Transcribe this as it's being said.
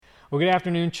Well, good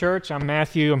afternoon, church. I'm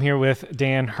Matthew. I'm here with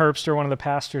Dan Herbster, one of the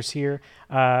pastors here.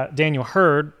 Daniel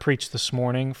Hurd preached this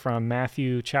morning from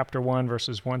Matthew chapter 1,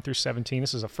 verses 1 through 17.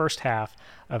 This is the first half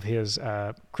of his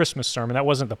Christmas sermon. That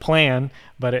wasn't the plan,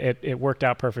 but it worked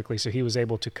out perfectly, so he was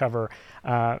able to cover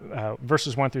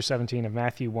verses 1 through 17 of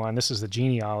Matthew 1. This is the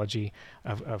genealogy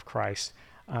of Christ.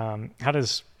 How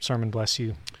does sermon bless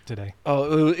you today?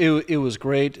 Oh, it was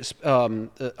great.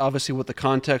 Obviously, with the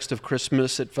context of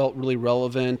Christmas, it felt really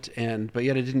relevant, but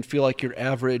yet it didn't feel like your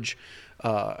average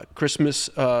Christmas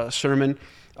sermon.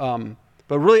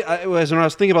 But really, when I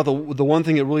was thinking about the one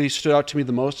thing that really stood out to me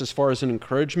the most as far as an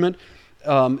encouragement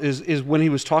is when he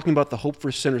was talking about the hope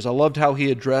for sinners. I loved how he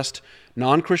addressed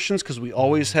non-Christians, because we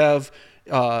always have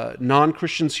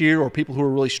non-Christians here, or people who are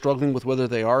really struggling with whether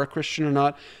they are a Christian or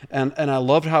not. And I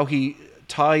loved how he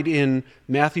tied in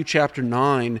Matthew chapter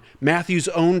 9, Matthew's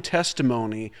own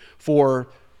testimony for,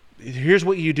 here's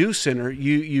what you do, sinner.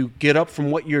 You get up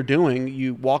from what you're doing,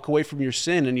 you walk away from your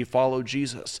sin, and you follow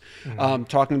Jesus. Mm-hmm.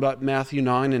 Talking about Matthew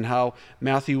 9 and how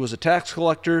Matthew was a tax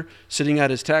collector, sitting at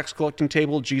his tax collecting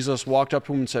table. Jesus walked up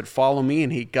to him and said, "Follow me,"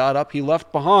 and he got up. He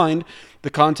left behind. The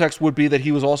context would be that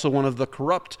he was also one of the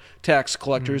corrupt tax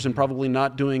collectors, mm-hmm. and probably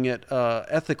not doing it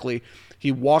ethically.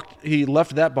 He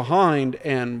left that behind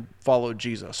and followed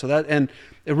Jesus. And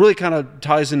it really kind of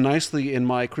ties in nicely in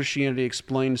my Christianity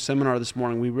Explained seminar this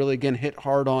morning. We really, again, hit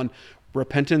hard on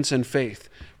repentance and faith.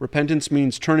 Repentance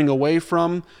means turning away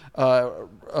from,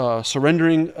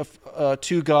 surrendering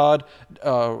to God,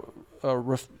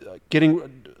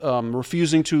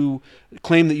 refusing to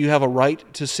claim that you have a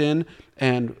right to sin,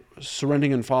 and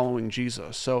surrendering and following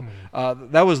Jesus. So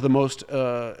that was the most,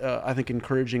 I think,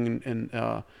 encouraging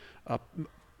and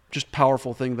just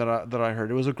powerful thing that I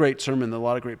heard. It was a great sermon, a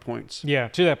lot of great points. Yeah,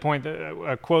 to that point,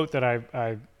 a quote that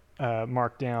I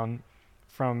marked down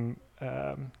from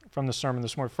the sermon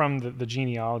this morning, from the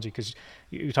genealogy, because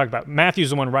you talk about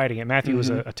Matthew's the one writing it. Matthew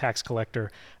mm-hmm. was a tax collector.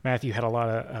 Matthew had a lot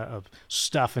of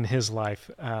stuff in his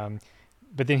life,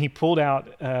 but then he pulled out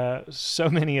so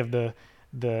many of the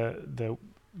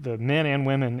men and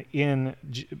women in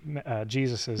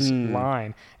Jesus's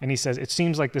line, and he says it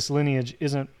seems like this lineage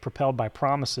isn't propelled by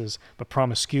promises but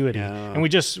promiscuity. Yeah. And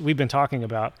we've been talking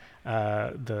about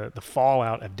the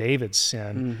fallout of David's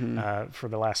sin mm-hmm. For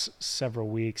the last several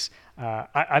weeks.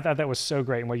 I thought that was so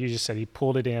great, and what you just said, he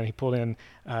pulled in.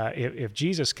 If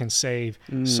Jesus can save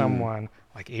someone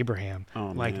like Abraham,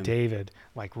 like David,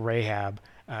 like Rahab,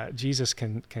 Jesus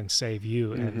can save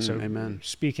you. And mm-hmm. so Amen.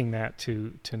 Speaking that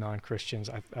to non-Christians,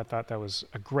 I thought that was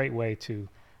a great way to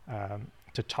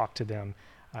talk to them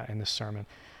in this sermon.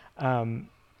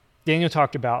 Daniel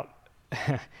talked about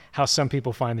how some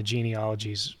people find the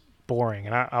genealogies boring.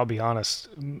 And I'll be honest,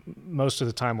 most of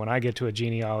the time when I get to a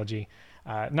genealogy,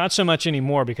 not so much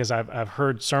anymore, because I've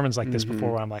heard sermons like this mm-hmm.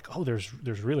 before where I'm like, oh, there's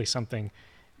really something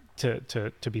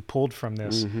to be pulled from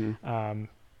this. Mm-hmm.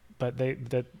 But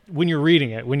that when you're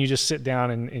reading it, when you just sit down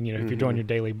and if you're doing your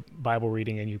daily Bible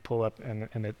reading and you pull up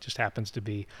and it just happens to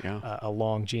be a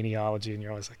long genealogy, and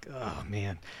you're always like, oh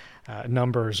man,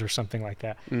 Numbers or something like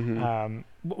that. Mm-hmm.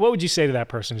 What would you say to that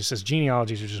person who says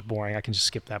genealogies are just boring? I can just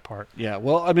skip that part. Yeah,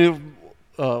 well, I mean,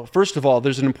 first of all,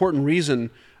 there's an important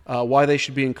reason why they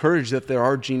should be encouraged that there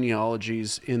are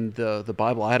genealogies in the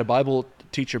Bible. I had a Bible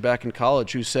teacher back in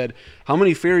college who said, how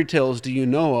many fairy tales do you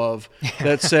know of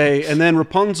that say, and then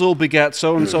Rapunzel begat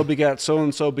so-and-so begat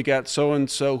so-and-so begat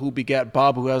so-and-so who begat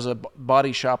Bob, who has a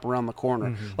body shop around the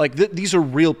corner. Mm-hmm. Like these are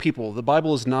real people. The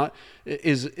Bible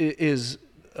is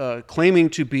claiming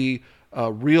to be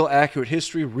real accurate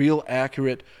history, real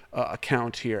accurate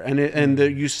account here. And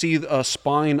you see a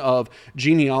spine of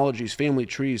genealogies, family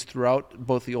trees throughout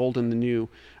both the Old and the New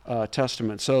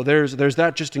Testament. So there's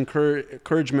that just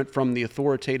encouragement from the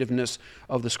authoritativeness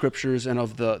of the Scriptures and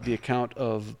of the account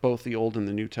of both the Old and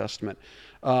the New Testament.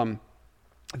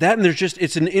 That, and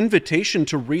it's an invitation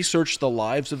to research the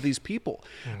lives of these people.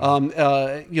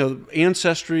 Mm-hmm.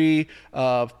 Ancestry,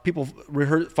 people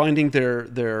finding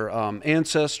their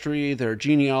ancestry, their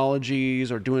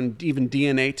genealogies, or doing even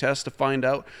DNA tests to find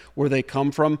out where they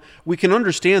come from. We can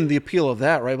understand the appeal of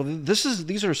that, right? But this is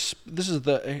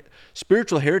the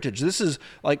spiritual heritage. This is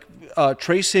like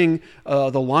tracing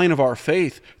the line of our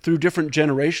faith through different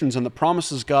generations and the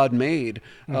promises God made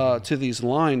to these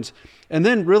lines. And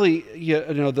then really,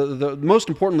 the most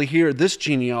importantly here, this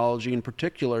genealogy in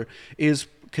particular is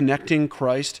connecting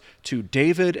Christ to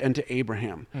David and to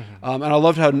Abraham. And I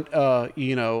loved how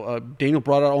Daniel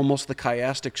brought out almost the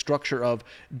chiastic structure of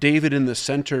David in the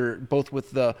center, both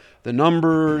with the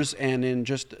numbers and in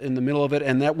the middle of it,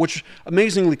 and that which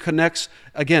amazingly connects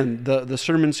again the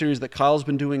sermon series that Kyle's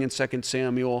been doing in 2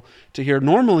 Samuel to here.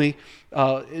 Normally,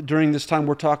 during this time,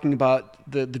 we're talking about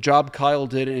the job Kyle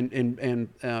did in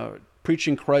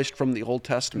preaching Christ from the Old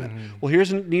Testament. Well,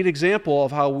 here's a neat example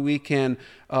of how we can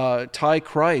tie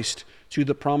Christ to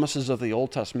the promises of the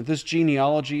Old Testament. This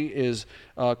genealogy is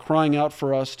crying out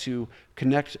for us to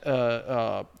connect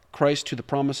Christ to the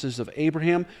promises of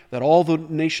Abraham, that all the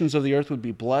nations of the earth would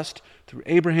be blessed through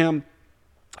Abraham.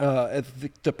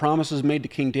 The promises made to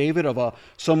King David of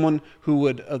someone who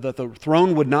would that the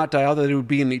throne would not die out, that it would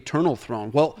be an eternal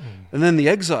throne. Well, and then the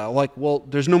exile,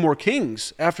 there's no more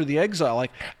kings after the exile.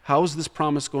 How is this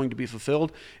promise going to be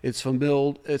fulfilled? It's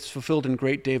fulfilled in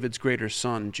great David's greater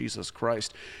son, Jesus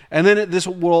Christ. And then this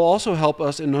will also help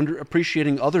us in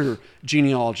appreciating other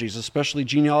genealogies, especially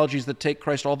genealogies that take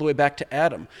Christ all the way back to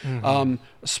Adam.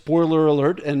 Spoiler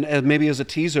alert, and maybe as a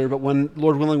teaser, but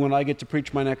Lord willing, when I get to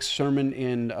preach my next sermon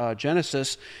in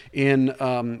Genesis, in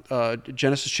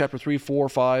Genesis chapter 3, 4,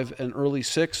 5, and early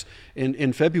 6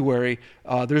 in February,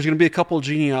 there's going to be a couple of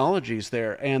genealogies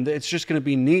there, and it's just going to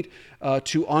be neat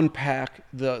to unpack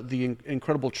the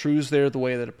incredible truths there, the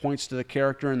way that it points to the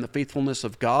character and the faithfulness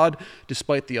of God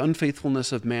despite the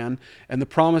unfaithfulness of man, and the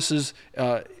promises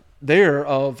there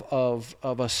of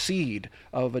a seed,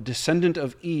 of a descendant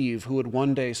of Eve who would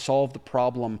one day solve the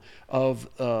problem of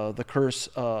the curse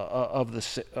of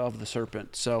the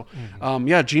serpent. So,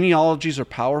 genealogies are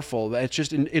powerful. It's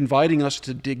just inviting us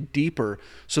to dig deeper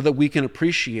so that we can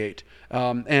appreciate.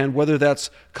 And whether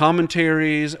that's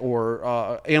commentaries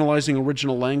or analyzing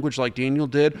original language like Daniel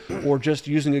did, or just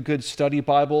using a good study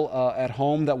Bible at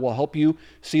home that will help you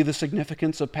see the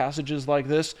significance of passages like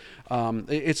this,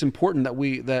 it's important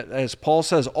that as Paul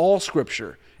says, all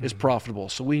Scripture is profitable.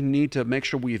 So we need to make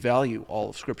sure we value all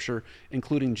of Scripture,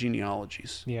 including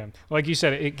genealogies. Yeah, like you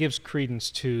said, it gives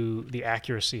credence to the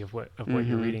accuracy of what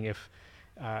you're reading. If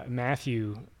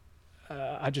Matthew,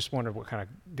 I just wondered what kind of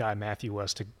guy Matthew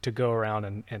was to go around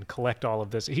and collect all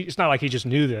of this. It's not like he just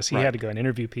knew this. He had to go and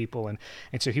interview people, and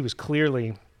so he was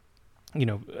clearly,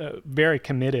 very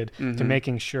committed to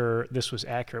making sure this was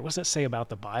accurate. What does that say about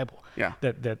the Bible? Yeah.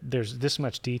 That there's this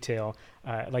much detail.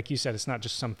 Like you said, it's not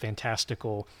just some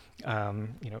fantastical,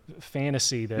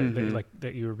 fantasy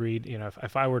that you would read.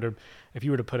 If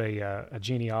you were to put a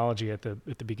genealogy at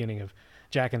the beginning of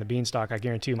Jack and the Beanstalk, I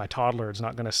guarantee you my toddler is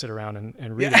not going to sit around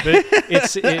and read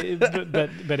it.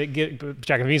 But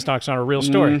Jack and the Beanstalk's not a real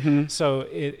story. So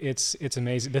it's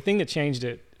amazing. The thing that changed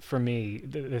it for me,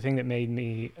 the thing that made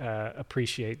me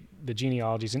appreciate the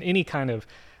genealogies in any kind of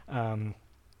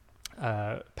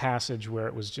passage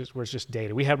where it's just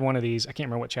data. We had one of these. I can't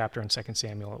remember what chapter in 2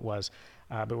 Samuel it was,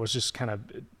 but it was just kind of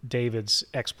David's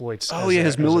exploits.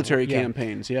 His military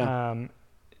campaigns. Yeah.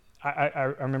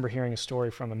 I remember hearing a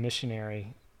story from a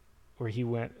missionary where he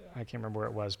went. I can't remember where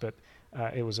it was, but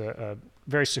it was a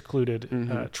very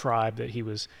secluded tribe that he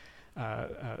was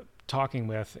talking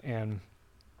with, and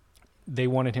they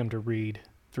wanted him to read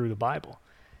through the Bible.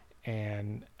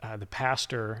 And the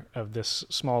pastor of this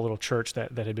small little church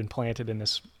that had been planted in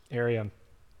this area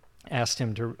asked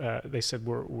him to. They said,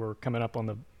 "We're coming up on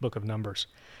the book of Numbers."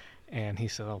 And he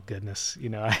said, "Oh goodness,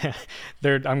 I'm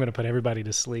going to put everybody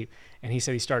to sleep." And he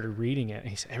said he started reading it, and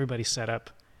he said everybody sat up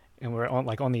and were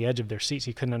on the edge of their seats.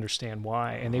 He couldn't understand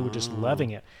why, and they were just loving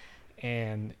it.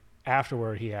 And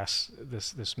afterward, he asked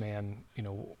this man,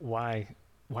 why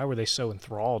were they so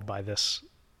enthralled by this?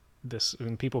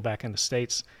 And people back in the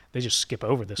States, they just skip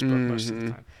over this book most of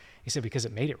the time. He said because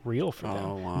it made it real for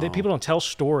them. Wow. People don't tell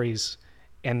stories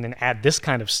and then add this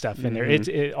kind of stuff in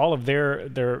there. All of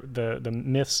the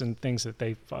myths and things that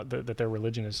they thought that their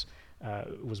religion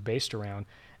was based around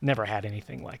never had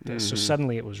anything like this. So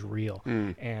suddenly it was real,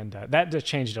 and that just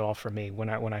changed it all for me. When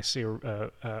I see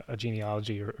a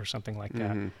genealogy or something like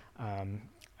that,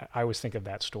 I always think of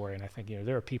that story, and I think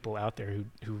there are people out there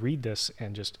who read this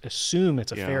and just assume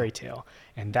it's a fairy tale,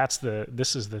 and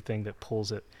this is the thing that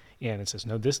pulls it in and says,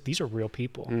 no, these are real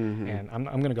people, and I'm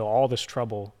going to go all this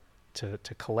trouble to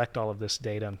collect all of this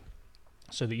data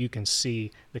so that you can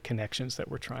see the connections that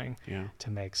we're trying Yeah. to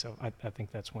make. So I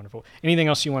think that's wonderful. Anything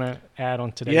else you want to add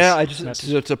on today's Yeah, I just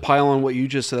message? to pile on what you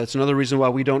just said, that's another reason why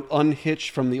we don't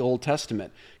unhitch from the Old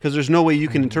Testament, because there's no way you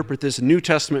can interpret this New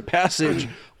Testament passage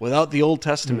without the Old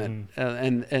Testament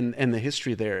and the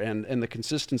history there and the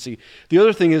consistency. The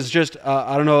other thing is just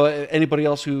I don't know anybody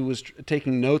else who was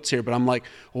taking notes here, but I'm like,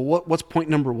 well, what's point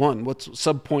number 1? What's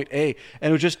sub point A? And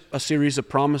it was just a series of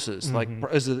promises. Like,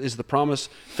 is the promise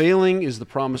failing? Is the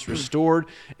promise restored?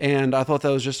 And I thought that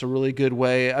was just a really good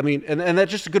way. I mean, and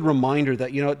that's just a good reminder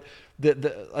that, you know,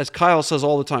 as Kyle says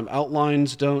all the time,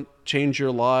 outlines don't change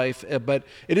your life, but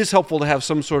it is helpful to have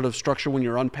some sort of structure when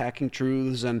you're unpacking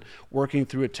truths and working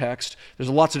through a text. There's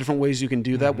lots of different ways you can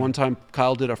do that. One time,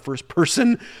 Kyle did a first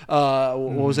person. What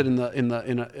was it in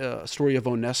a story of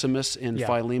Onesimus in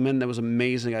Philemon? That was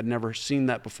amazing. I'd never seen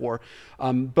that before.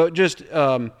 But just.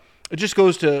 It just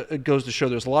goes to show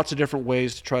there's lots of different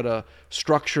ways to try to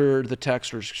structure the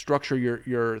text or structure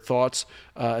your thoughts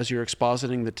as you're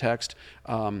expositing the text.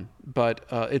 But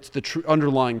it's the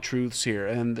underlying truths here,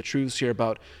 and the truths here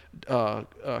about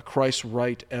Christ's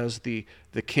right as the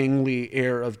kingly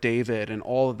heir of David and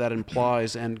all that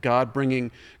implies, and God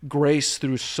bringing grace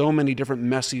through so many different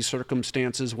messy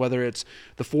circumstances, whether it's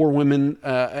the 4 women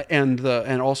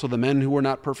and also the men who were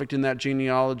not perfect in that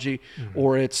genealogy,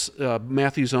 or it's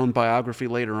Matthew's own biography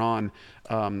later on.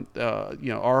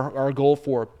 Our goal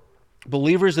for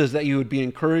believers is that you would be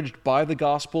encouraged by the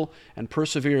gospel and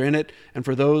persevere in it. And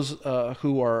for those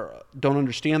who don't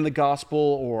understand the gospel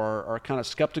or are kind of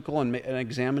skeptical and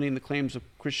examining the claims of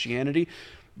Christianity,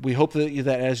 we hope that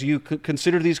as you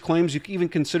consider these claims, you even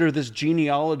consider this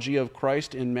genealogy of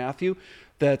Christ in Matthew,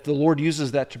 that the Lord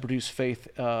uses that to produce faith,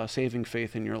 saving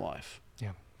faith in your life.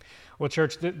 Yeah. Well,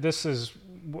 church, this is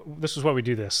what we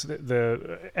do.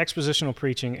 The expositional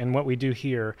preaching and what we do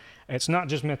here, it's not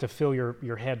just meant to fill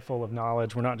your head full of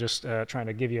knowledge. We're not just trying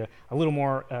to give you a little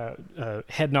more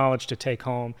head knowledge to take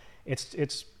home.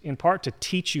 It's in part to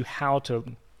teach you how to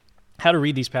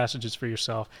read these passages for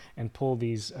yourself and pull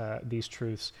these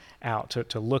truths out,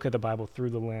 to look at the Bible through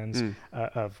the lens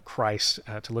of Christ,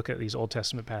 to look at these Old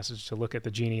Testament passages, to look at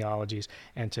the genealogies,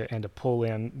 and to pull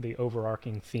in the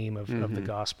overarching theme of the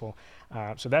gospel.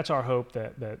 So that's our hope,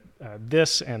 that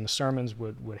this and the sermons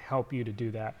would help you to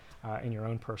do that in your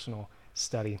own personal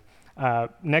study.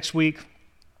 Next week,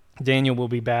 Daniel will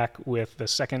be back with the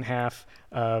second half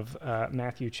of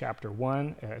Matthew chapter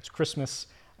 1. It's Christmas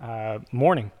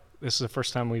morning. This is the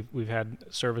first time we've had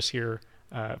service here.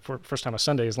 First time a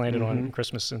Sunday has landed on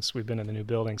Christmas since we've been in the new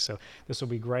building. So this will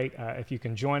be great. If you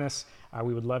can join us,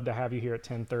 we would love to have you here at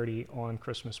 10:30 on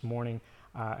Christmas morning.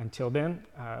 Until then,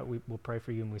 we'll pray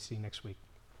for you, and we'll see you next week.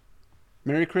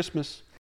 Merry Christmas.